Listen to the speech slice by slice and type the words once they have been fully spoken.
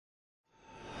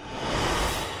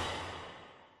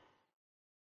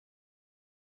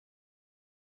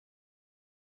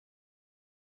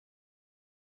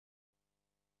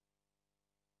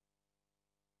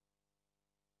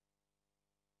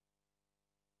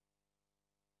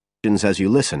as you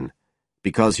listen,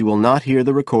 because you will not hear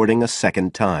the recording a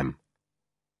second time.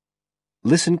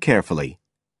 Listen carefully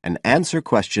and answer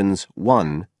questions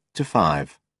 1 to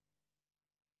 5.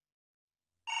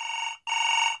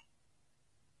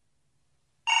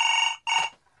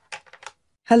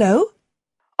 Hello?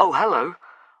 Oh, hello.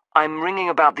 I'm ringing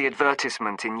about the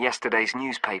advertisement in yesterday's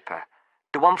newspaper.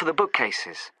 The one for the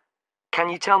bookcases. Can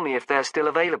you tell me if they're still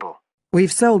available?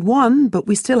 We've sold one, but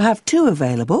we still have 2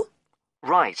 available.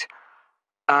 Right.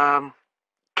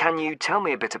 Can you tell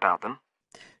me a bit about them?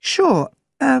 Sure.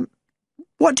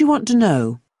 What do you want to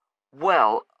know?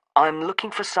 Well, I'm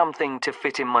looking for something to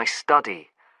fit in my study.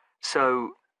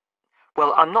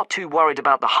 Well, I'm not too worried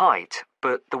about the height,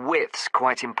 but the width's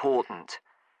quite important.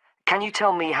 Can you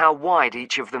tell me how wide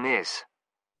each of them is?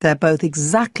 They're both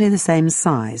exactly the same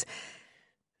size.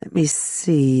 Let me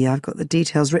see, I've got the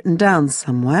details written down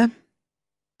somewhere.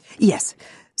 Yes,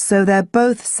 so they're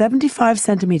both 75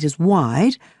 centimetres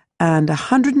wide and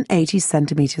 180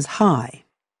 centimetres high.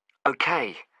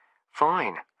 Okay,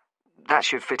 fine. That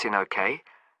should fit in okay.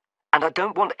 And I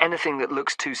don't want anything that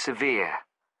looks too severe.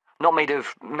 Not made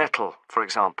of metal, for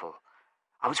example.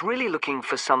 I was really looking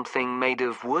for something made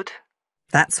of wood.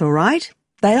 That's all right.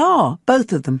 They are,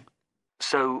 both of them.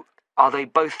 So, are they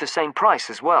both the same price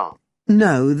as well?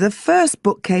 No, the first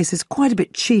bookcase is quite a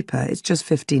bit cheaper. It's just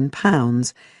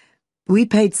 £15. We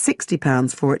paid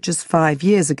 £60 for it just 5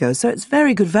 years ago, so it's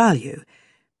very good value.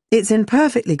 It's in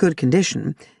perfectly good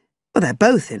condition. Well, they're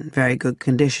both in very good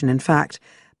condition, in fact.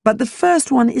 But the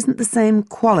first one isn't the same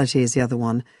quality as the other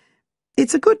one.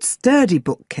 It's a good, sturdy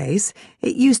bookcase.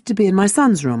 It used to be in my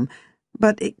son's room,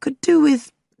 but it could do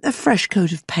with a fresh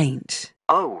coat of paint.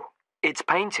 Oh, it's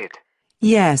painted.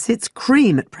 Yes, it's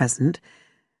cream at present.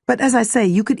 But as I say,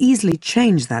 you could easily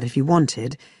change that if you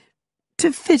wanted,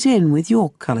 to fit in with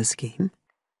your colour scheme.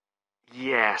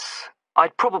 Yes,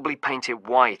 I'd probably paint it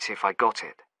white if I got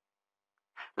it.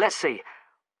 Let's see,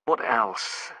 what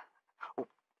else?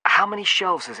 How many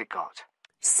shelves has it got?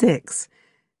 6.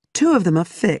 2 of them are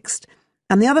fixed,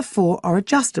 and the other 4 are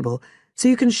adjustable, so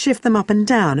you can shift them up and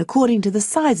down according to the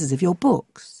sizes of your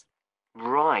books.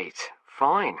 Right,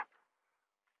 fine.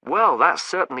 Well, that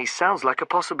certainly sounds like a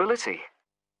possibility.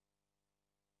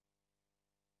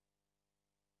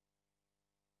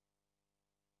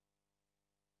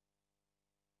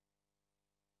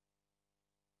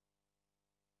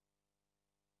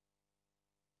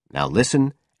 Now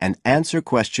listen and answer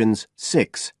questions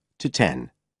 6 to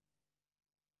 10.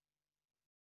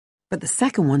 But the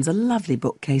second one's a lovely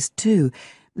bookcase too.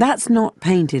 That's not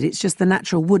painted, it's just the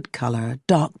natural wood colour,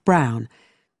 dark brown.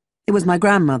 It was my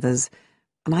grandmother's,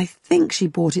 and I think she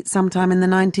bought it sometime in the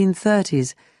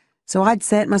 1930s, so I'd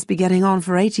say it must be getting on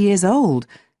for 80 years old,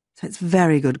 so it's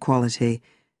very good quality.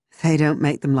 They don't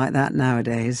make them like that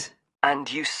nowadays.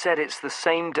 And you said it's the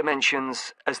same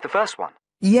dimensions as the first one?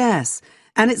 Yes,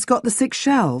 and it's got the 6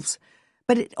 shelves,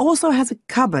 but it also has a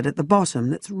cupboard at the bottom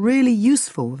that's really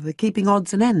useful for keeping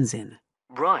odds and ends in.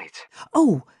 Right.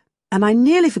 Oh, and I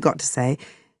nearly forgot to say,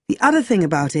 the other thing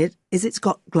about it is it's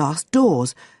got glass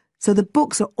doors, so the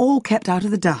books are all kept out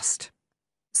of the dust.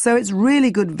 So it's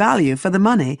really good value for the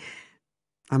money.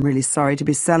 I'm really sorry to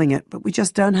be selling it, but we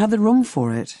just don't have the room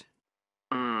for it.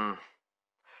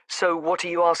 So what are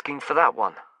you asking for that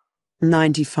one?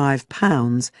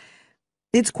 £95.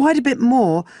 It's quite a bit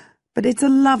more, but it's a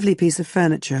lovely piece of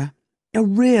furniture. A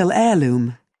real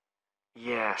heirloom.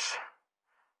 Yes.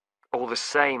 All the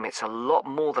same, it's a lot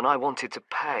more than I wanted to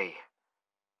pay.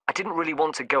 I didn't really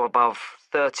want to go above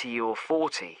 30 or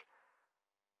 40.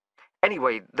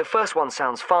 Anyway, the first one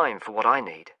sounds fine for what I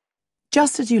need.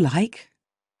 Just as you like.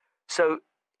 So,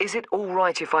 is it all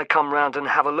right if I come round and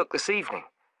have a look this evening?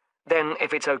 Then,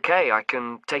 if it's okay, I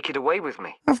can take it away with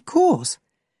me. Of course.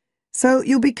 So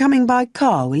you'll be coming by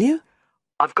car, will you?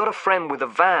 I've got a friend with a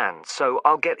van, so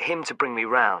I'll get him to bring me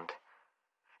round.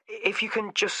 If you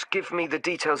can just give me the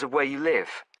details of where you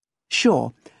live.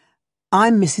 Sure.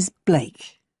 I'm Mrs.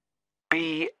 Blake.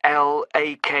 B-L-A-K-E.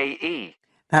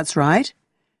 That's right.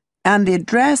 And the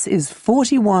address is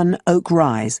 41 Oak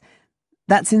Rise.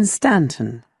 That's in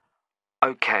Stanton.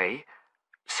 Okay,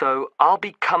 so I'll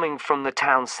be coming from the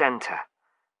town centre.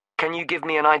 Can you give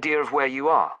me an idea of where you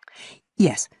are?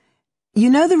 Yes. You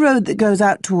know the road that goes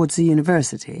out towards the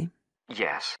university?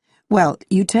 Yes. Well,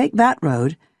 you take that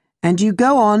road and you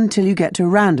go on till you get to a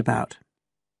roundabout.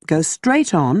 Go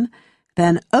straight on,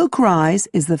 then Oak Rise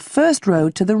is the first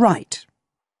road to the right.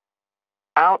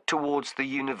 Out towards the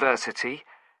university,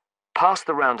 past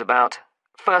the roundabout,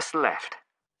 first left.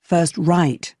 First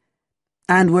right.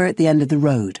 And we're at the end of the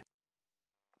road.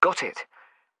 Got it.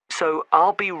 So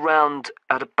I'll be round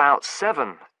at about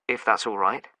 7, if that's all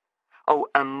right. Oh,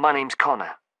 my name's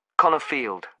Connor. Connor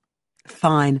Field.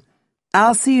 Fine.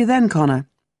 I'll see you then, Connor.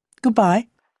 Goodbye.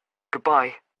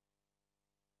 Goodbye.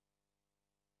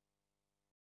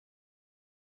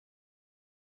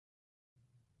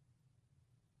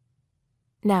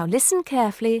 Now listen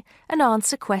carefully and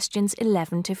answer questions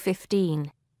 11 to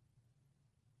 15.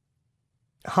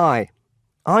 Hi,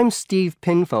 I'm Steve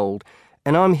Penfold,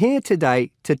 and I'm here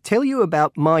today to tell you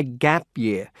about my gap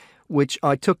year, which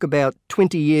I took about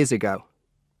 20 years ago.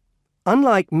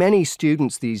 Unlike many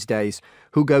students these days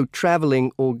who go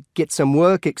travelling or get some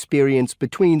work experience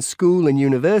between school and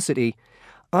university,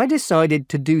 I decided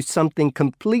to do something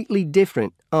completely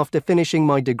different after finishing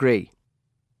my degree.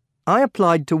 I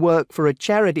applied to work for a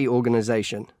charity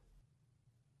organisation.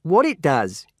 What it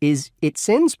does is it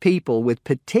sends people with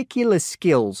particular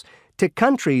skills to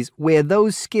countries where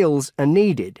those skills are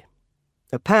needed.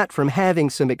 Apart from having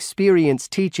some experience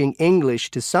teaching English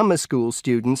to summer school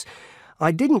students,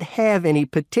 I didn't have any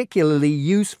particularly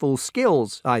useful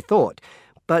skills, I thought,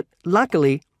 but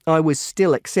luckily I was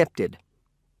still accepted.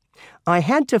 I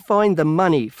had to find the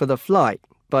money for the flight,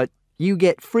 but you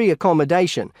get free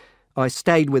accommodation. I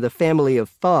stayed with a family of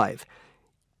 5.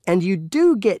 And you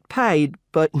do get paid,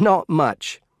 but not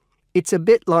much. It's a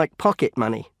bit like pocket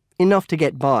money, enough to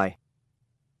get by.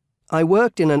 I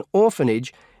worked in an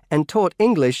orphanage and taught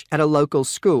English at a local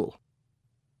school.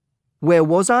 Where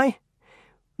was I?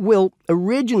 Well,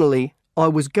 originally I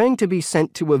was going to be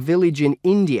sent to a village in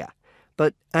India,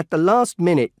 but at the last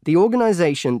minute the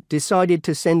organisation decided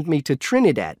to send me to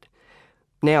Trinidad.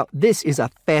 Now, this is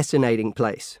a fascinating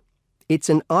place. It's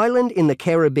an island in the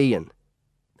Caribbean.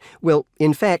 Well,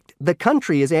 in fact, the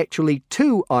country is actually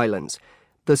 2 islands.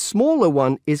 The smaller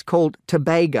one is called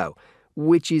Tobago,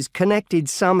 which is connected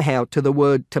somehow to the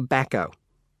word tobacco.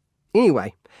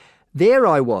 Anyway, there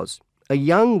I was, a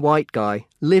young white guy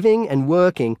living and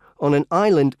working on an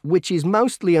island which is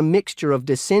mostly a mixture of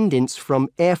descendants from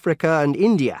Africa and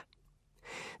India.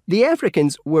 The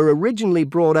Africans were originally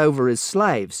brought over as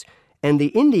slaves, and the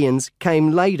Indians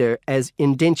came later as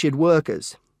indentured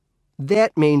workers.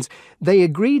 That means they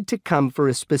agreed to come for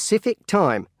a specific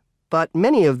time, but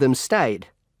many of them stayed.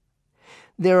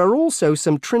 There are also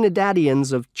some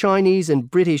Trinidadians of Chinese and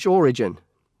British origin,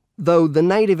 though the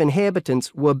native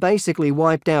inhabitants were basically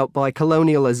wiped out by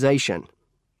colonialization.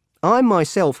 I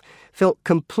myself felt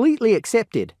completely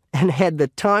accepted and had the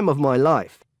time of my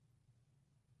life.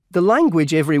 The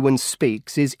language everyone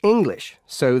speaks is English,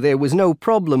 so there was no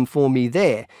problem for me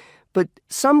there, but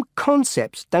some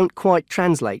concepts don't quite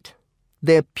translate.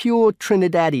 They're pure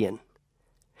Trinidadian.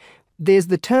 There's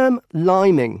the term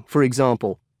liming, for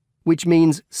example, which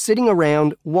means sitting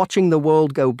around watching the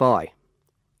world go by.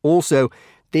 Also,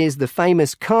 there's the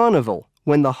famous carnival,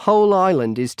 when the whole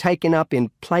island is taken up in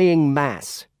playing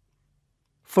mass.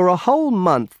 For a whole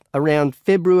month, around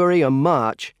February or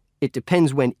March, it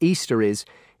depends when Easter is,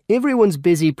 everyone's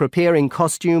busy preparing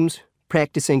costumes,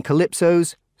 practicing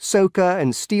calypsos, soca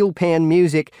and steel pan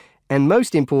music, and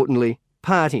most importantly,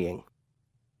 partying.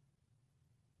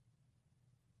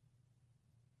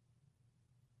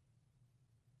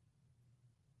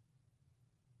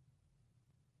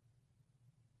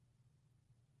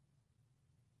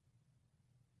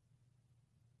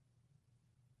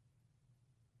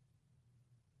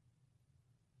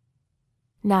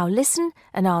 Now listen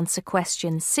and answer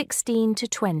questions 16 to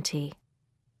 20.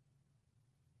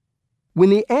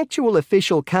 When the actual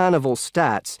official carnival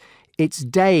starts, it's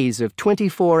days of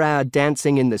 24-hour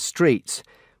dancing in the streets.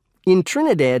 In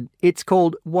Trinidad, it's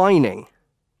called whining.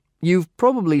 You've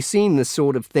probably seen this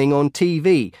sort of thing on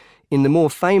TV, in the more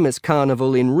famous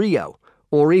carnival in Rio,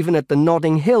 or even at the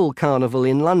Notting Hill Carnival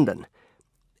in London.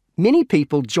 Many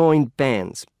people join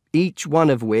bands, each one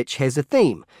of which has a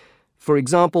theme. For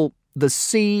example, the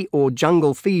sea or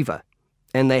jungle fever,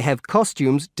 and they have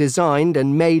costumes designed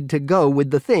and made to go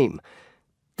with the theme.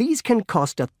 These can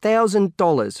cost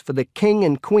 $1,000 for the king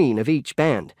and queen of each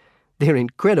band. They're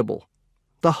incredible.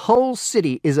 The whole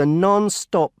city is a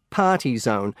non-stop party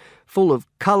zone full of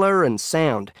colour and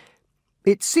sound.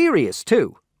 It's serious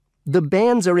too. The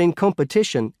bands are in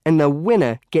competition and the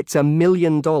winner gets $1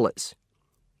 million.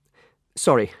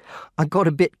 Sorry, I got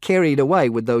a bit carried away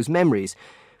with those memories.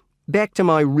 Back to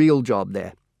my real job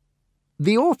there.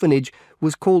 The orphanage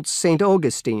was called St.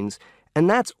 Augustine's, and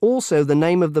that's also the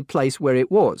name of the place where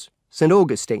it was, St.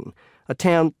 Augustine, a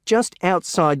town just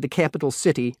outside the capital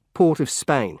city, Port of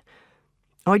Spain.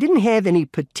 I didn't have any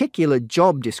particular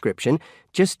job description,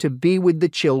 just to be with the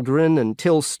children and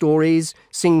tell stories,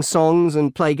 sing songs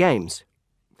and play games.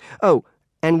 Oh,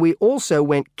 and we also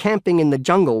went camping in the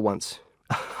jungle once.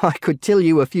 I could tell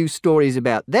you a few stories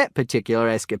about that particular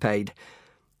escapade.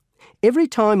 Every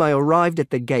time I arrived at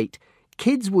the gate,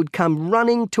 kids would come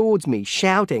running towards me,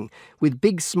 shouting, with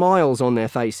big smiles on their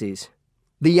faces.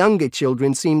 The younger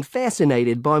children seemed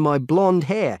fascinated by my blonde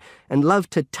hair and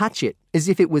loved to touch it as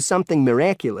if it was something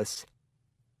miraculous.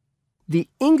 The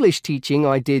English teaching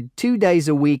I did 2 days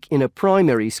a week in a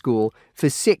primary school for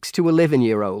 6 to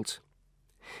 11-year-olds.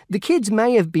 The kids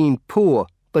may have been poor,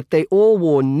 but they all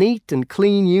wore neat and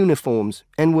clean uniforms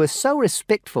and were so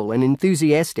respectful and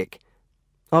enthusiastic.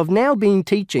 I've now been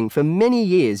teaching for many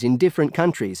years in different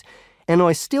countries, and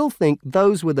I still think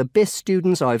those were the best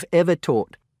students I've ever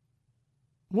taught.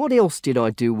 What else did I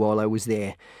do while I was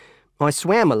there? I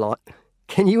swam a lot.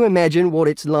 Can you imagine what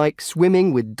it's like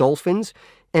swimming with dolphins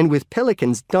and with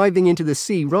pelicans diving into the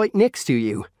sea right next to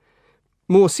you?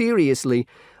 More seriously,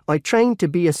 I trained to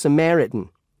be a Samaritan.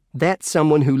 That's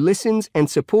someone who listens and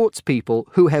supports people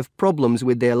who have problems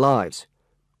with their lives.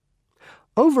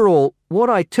 Overall, what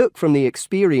I took from the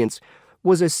experience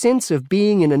was a sense of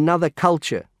being in another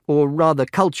culture, or rather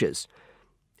cultures.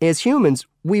 As humans,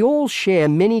 we all share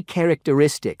many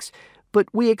characteristics, but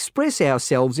we express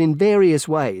ourselves in various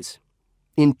ways.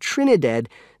 In Trinidad,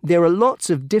 there are lots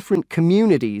of different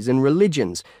communities and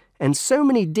religions, and so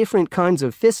many different kinds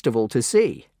of festival to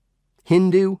see.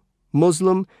 Hindu,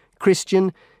 Muslim,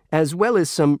 Christian, as well as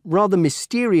some rather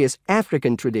mysterious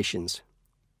African traditions.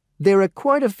 There are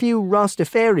quite a few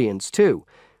Rastafarians too.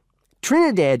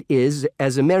 Trinidad is,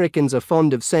 as Americans are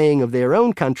fond of saying of their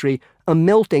own country, a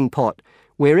melting pot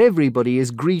where everybody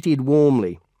is greeted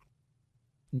warmly.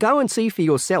 Go and see for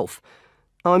yourself.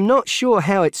 I'm not sure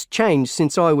how it's changed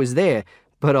since I was there,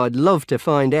 but I'd love to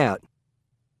find out.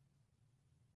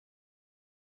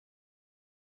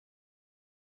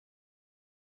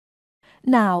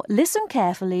 Now listen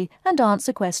carefully and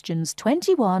answer questions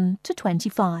 21 to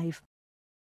 25.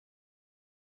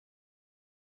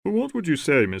 What would you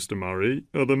say, Mr. Murray,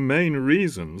 are the main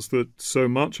reasons that so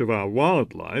much of our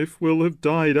wildlife will have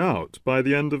died out by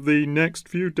the end of the next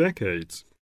few decades?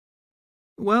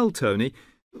 Well, Tony,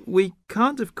 we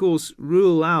can't of course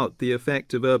rule out the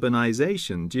effect of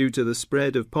urbanization due to the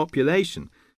spread of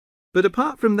population, but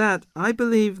apart from that, I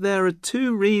believe there are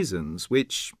 2 reasons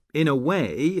which, in a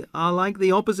way, are like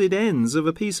the opposite ends of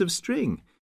a piece of string.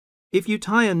 If you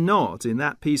tie a knot in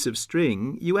that piece of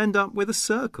string, you end up with a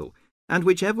circle, and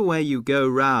whichever way you go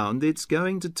round, it's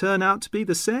going to turn out to be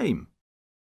the same.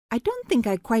 I don't think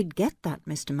I quite get that,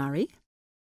 Mr. Murray.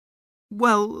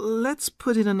 Well, let's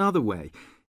put it another way.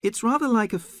 It's rather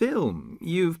like a film.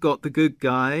 You've got the good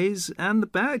guys and the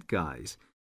bad guys.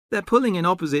 They're pulling in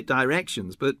opposite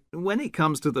directions, but when it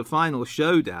comes to the final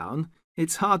showdown,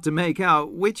 it's hard to make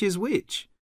out which is which.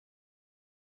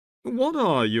 What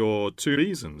are your 2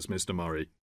 reasons, Mr. Murray?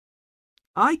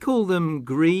 I call them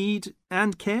greed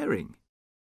and caring.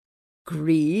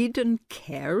 Greed and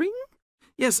caring?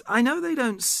 Yes, I know they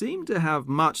don't seem to have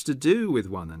much to do with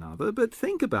one another, but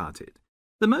think about it.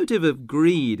 The motive of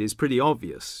greed is pretty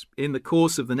obvious. In the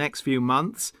course of the next few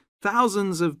months,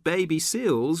 thousands of baby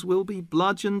seals will be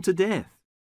bludgeoned to death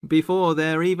before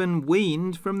they're even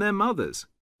weaned from their mothers.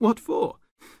 What for?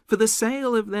 For the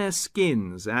sale of their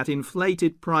skins at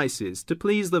inflated prices to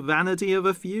please the vanity of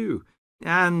a few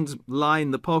and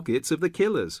line the pockets of the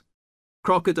killers.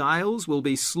 Crocodiles will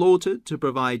be slaughtered to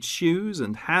provide shoes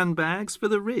and handbags for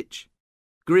the rich.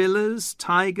 Gorillas,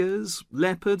 tigers,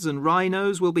 leopards and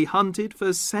rhinos will be hunted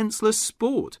for senseless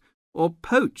sport or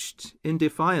poached in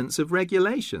defiance of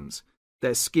regulations.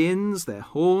 Their skins, their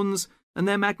horns, and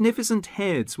their magnificent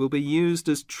heads will be used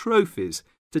as trophies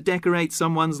to decorate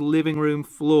someone's living room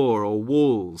floor or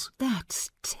walls.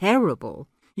 That's terrible.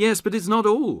 Yes, but it's not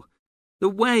all. The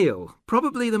whale,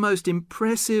 probably the most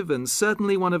impressive and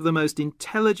certainly one of the most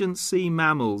intelligent sea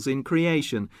mammals in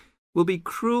creation, will be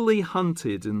cruelly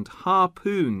hunted and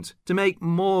harpooned to make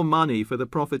more money for the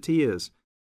profiteers.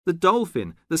 The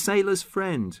dolphin, the sailor's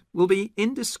friend, will be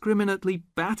indiscriminately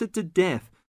battered to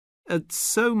death at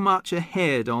so much a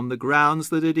head on the grounds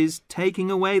that it is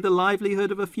taking away the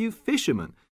livelihood of a few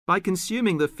fishermen by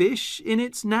consuming the fish in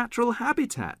its natural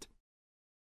habitat.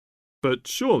 But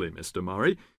surely, Mr.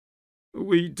 Murray,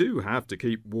 we do have to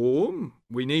keep warm.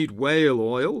 We need whale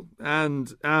oil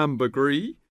and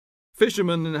ambergris.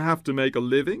 Fishermen have to make a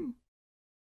living.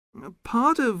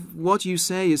 Part of what you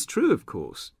say is true, of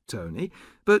course, Tony,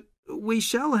 but we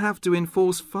shall have to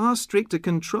enforce far stricter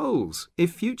controls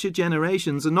if future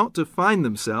generations are not to find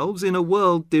themselves in a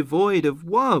world devoid of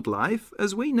wildlife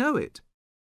as we know it.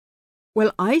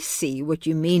 Well, I see what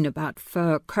you mean about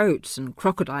fur coats and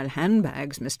crocodile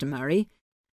handbags, Mr. Murray.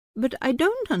 But I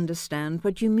don't understand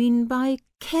what you mean by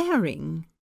caring.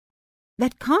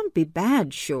 That can't be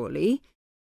bad, surely.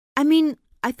 I mean,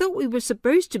 I thought we were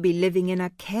supposed to be living in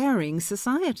a caring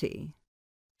society.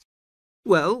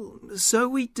 Well, so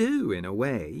we do, in a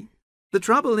way. The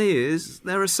trouble is,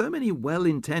 there are so many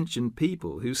well-intentioned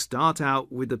people who start out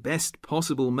with the best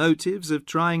possible motives of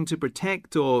trying to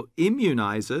protect or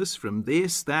immunize us from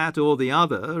this, that, or the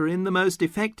other in the most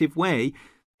effective way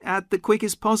at the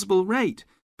quickest possible rate.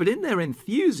 But in their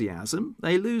enthusiasm,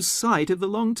 they lose sight of the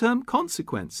long-term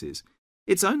consequences.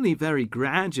 It's only very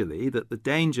gradually that the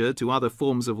danger to other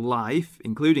forms of life,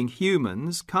 including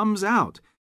humans, comes out.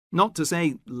 Not to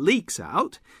say leaks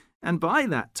out. And by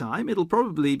that time it'll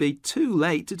probably be too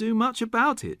late to do much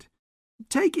about it.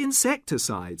 Take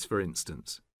insecticides, for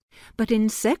instance. But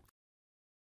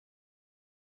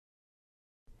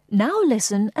Now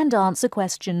listen and answer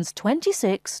questions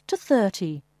 26 to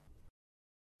 30.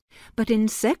 But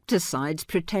insecticides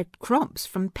protect crops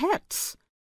from pests.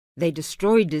 They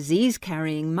destroy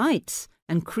disease-carrying mites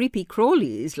and creepy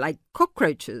crawlies like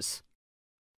cockroaches.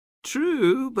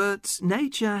 True, but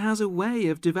nature has a way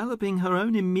of developing her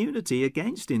own immunity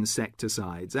against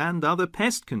insecticides and other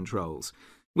pest controls,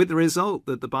 with the result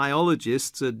that the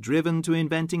biologists are driven to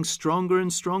inventing stronger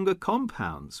and stronger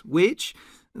compounds, which,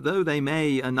 though they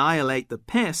may annihilate the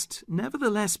pest,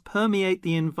 nevertheless permeate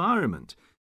the environment,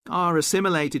 are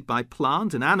assimilated by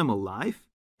plant and animal life,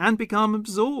 and become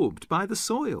absorbed by the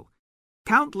soil.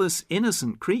 Countless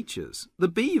innocent creatures, the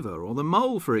beaver or the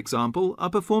mole, for example, are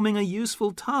performing a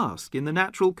useful task in the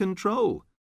natural control.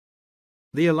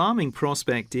 The alarming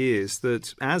prospect is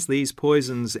that as these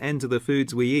poisons enter the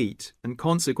foods we eat, and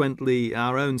consequently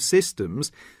our own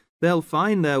systems, they'll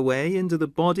find their way into the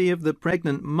body of the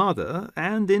pregnant mother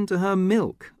and into her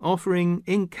milk, offering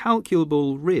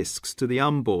incalculable risks to the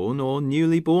unborn or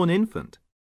newly born infant.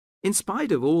 In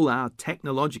spite of all our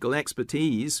technological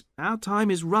expertise, our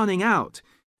time is running out.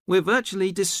 We're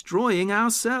virtually destroying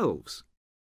ourselves.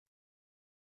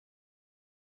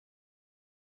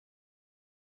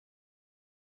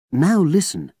 Now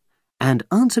listen and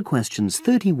answer questions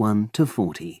 31 to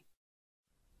 40.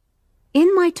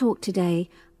 In my talk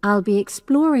today, I'll be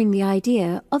exploring the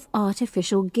idea of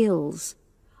artificial gills.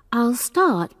 I'll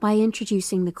start by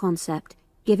introducing the concept,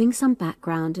 giving some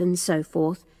background and so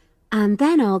forth, and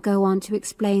then I'll go on to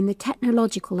explain the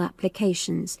technological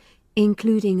applications,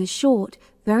 including a short,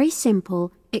 very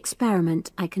simple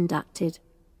experiment I conducted.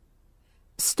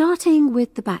 Starting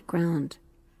with the background.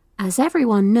 As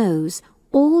everyone knows,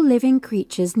 all living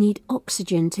creatures need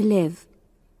oxygen to live.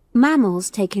 Mammals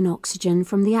take in oxygen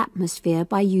from the atmosphere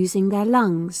by using their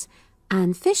lungs,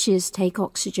 and fishes take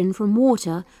oxygen from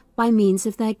water by means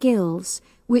of their gills,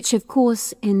 which of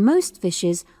course in most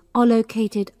fishes are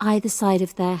located either side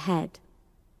of their head.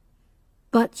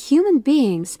 But human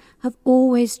beings have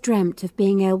always dreamt of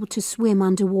being able to swim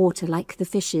underwater like the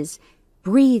fishes,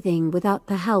 breathing without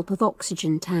the help of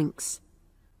oxygen tanks.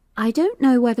 I don't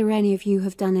know whether any of you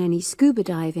have done any scuba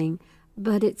diving,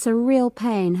 but it's a real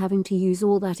pain having to use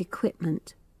all that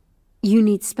equipment. You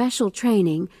need special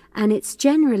training, and it's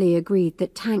generally agreed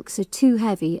that tanks are too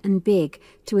heavy and big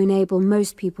to enable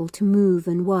most people to move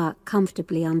and work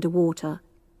comfortably underwater.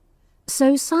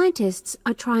 So scientists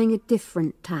are trying a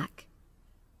different tack.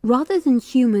 Rather than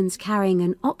humans carrying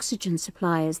an oxygen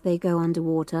supply as they go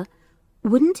underwater,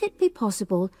 wouldn't it be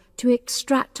possible to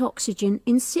extract oxygen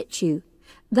in situ,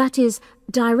 that is,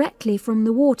 directly from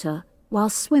the water while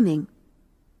swimming?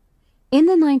 In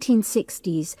the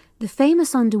 1960s, the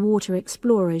famous underwater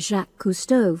explorer Jacques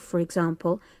Cousteau, for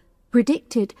example,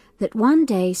 predicted that one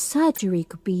day surgery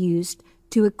could be used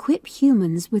to equip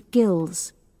humans with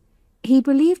gills. He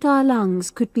believed our lungs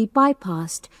could be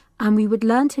bypassed and we would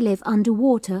learn to live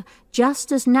underwater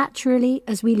just as naturally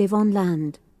as we live on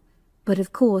land. But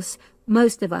of course,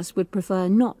 most of us would prefer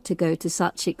not to go to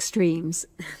such extremes.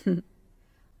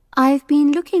 I've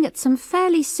been looking at some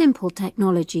fairly simple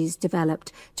technologies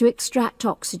developed to extract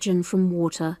oxygen from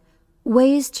water,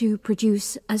 ways to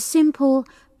produce a simple,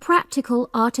 practical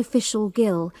artificial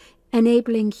gill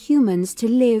enabling humans to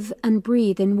live and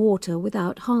breathe in water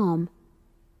without harm.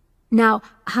 Now,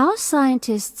 how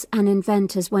scientists and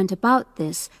inventors went about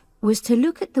this was to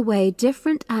look at the way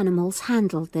different animals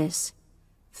handled this.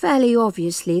 Fairly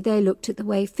obviously, they looked at the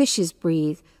way fishes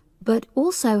breathe, but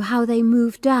also how they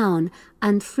move down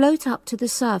and float up to the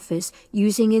surface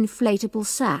using inflatable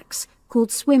sacs called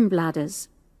swim bladders.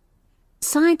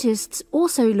 Scientists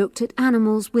also looked at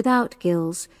animals without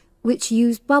gills, which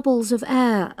use bubbles of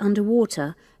air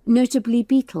underwater, notably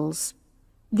beetles.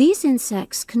 These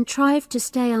insects contrive to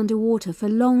stay underwater for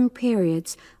long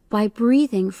periods by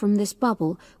breathing from this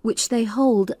bubble, which they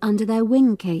hold under their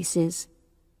wing cases.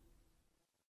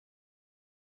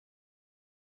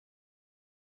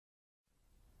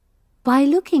 By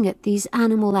looking at these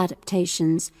animal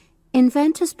adaptations,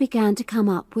 inventors began to come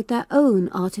up with their own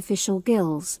artificial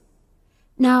gills.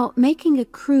 Now, making a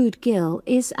crude gill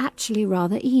is actually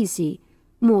rather easy,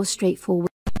 more straightforward.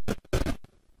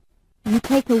 You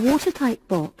take a watertight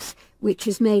box, which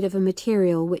is made of a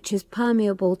material which is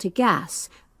permeable to gas,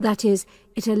 that is,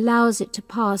 it allows it to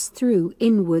pass through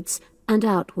inwards and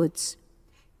outwards.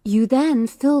 You then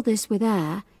fill this with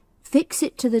air, fix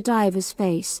it to the diver's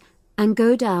face, and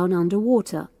go down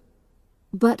underwater.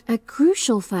 But a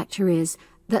crucial factor is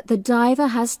that the diver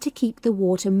has to keep the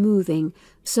water moving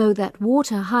so that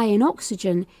water high in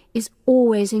oxygen is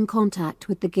always in contact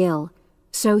with the gill,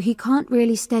 so he can't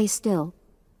really stay still.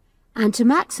 And to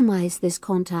maximize this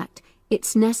contact,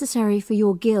 it's necessary for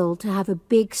your gill to have a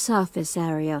big surface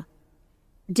area.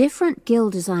 Different gill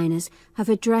designers have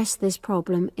addressed this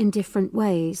problem in different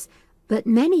ways, but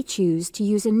many choose to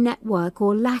use a network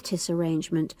or lattice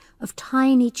arrangement of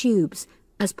tiny tubes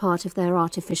as part of their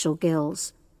artificial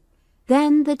gills.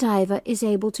 Then the diver is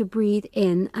able to breathe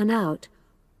in and out.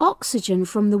 Oxygen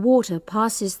from the water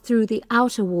passes through the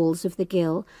outer walls of the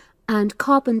gill, and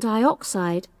carbon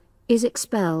dioxide is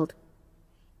expelled.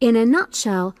 In a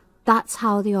nutshell, that's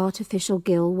how the artificial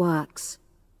gill works.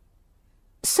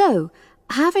 So,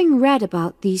 having read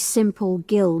about these simple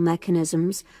gill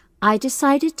mechanisms, I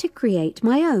decided to create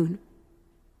my own.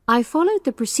 I followed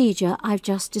the procedure I've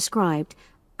just described,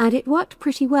 and it worked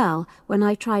pretty well when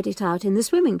I tried it out in the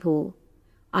swimming pool.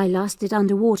 I lasted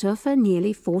underwater for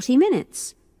nearly 40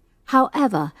 minutes.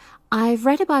 However, I've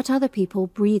read about other people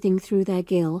breathing through their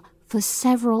gill for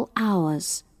several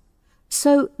hours.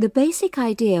 So the basic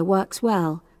idea works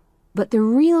well, but the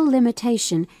real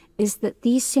limitation is that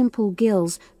these simple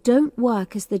gills don't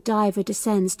work as the diver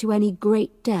descends to any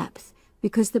great depth,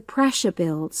 because the pressure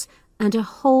builds and a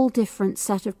whole different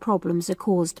set of problems are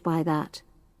caused by that.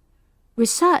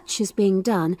 Research is being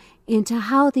done into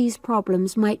how these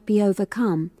problems might be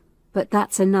overcome, but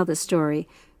that's another story,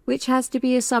 which has to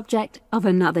be a subject of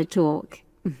another talk.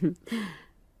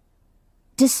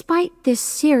 Despite this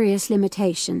serious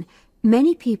limitation,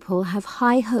 many people have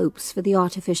high hopes for the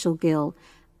artificial gill,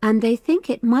 and they think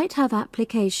it might have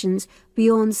applications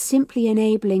beyond simply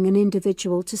enabling an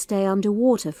individual to stay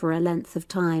underwater for a length of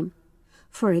time.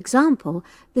 For example,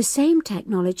 the same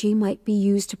technology might be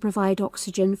used to provide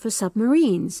oxygen for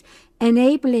submarines,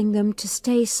 enabling them to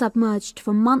stay submerged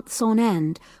for months on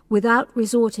end without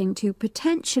resorting to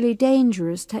potentially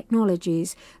dangerous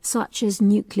technologies such as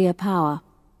nuclear power.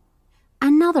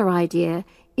 Another idea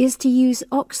is to use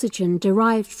oxygen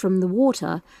derived from the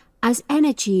water as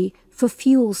energy for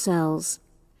fuel cells.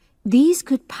 These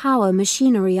could power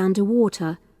machinery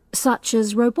underwater, such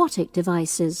as robotic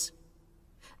devices.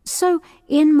 So,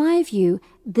 in my view,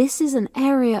 this is an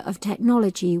area of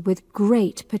technology with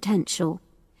great potential.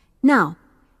 Now,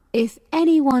 if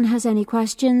anyone has any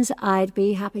questions, I'd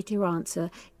be happy to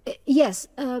answer. Yes,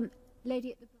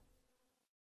 lady at the...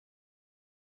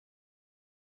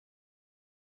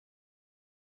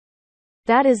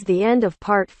 That is the end of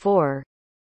part 4.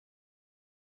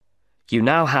 You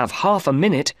now have half a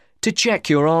minute to check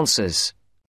your answers.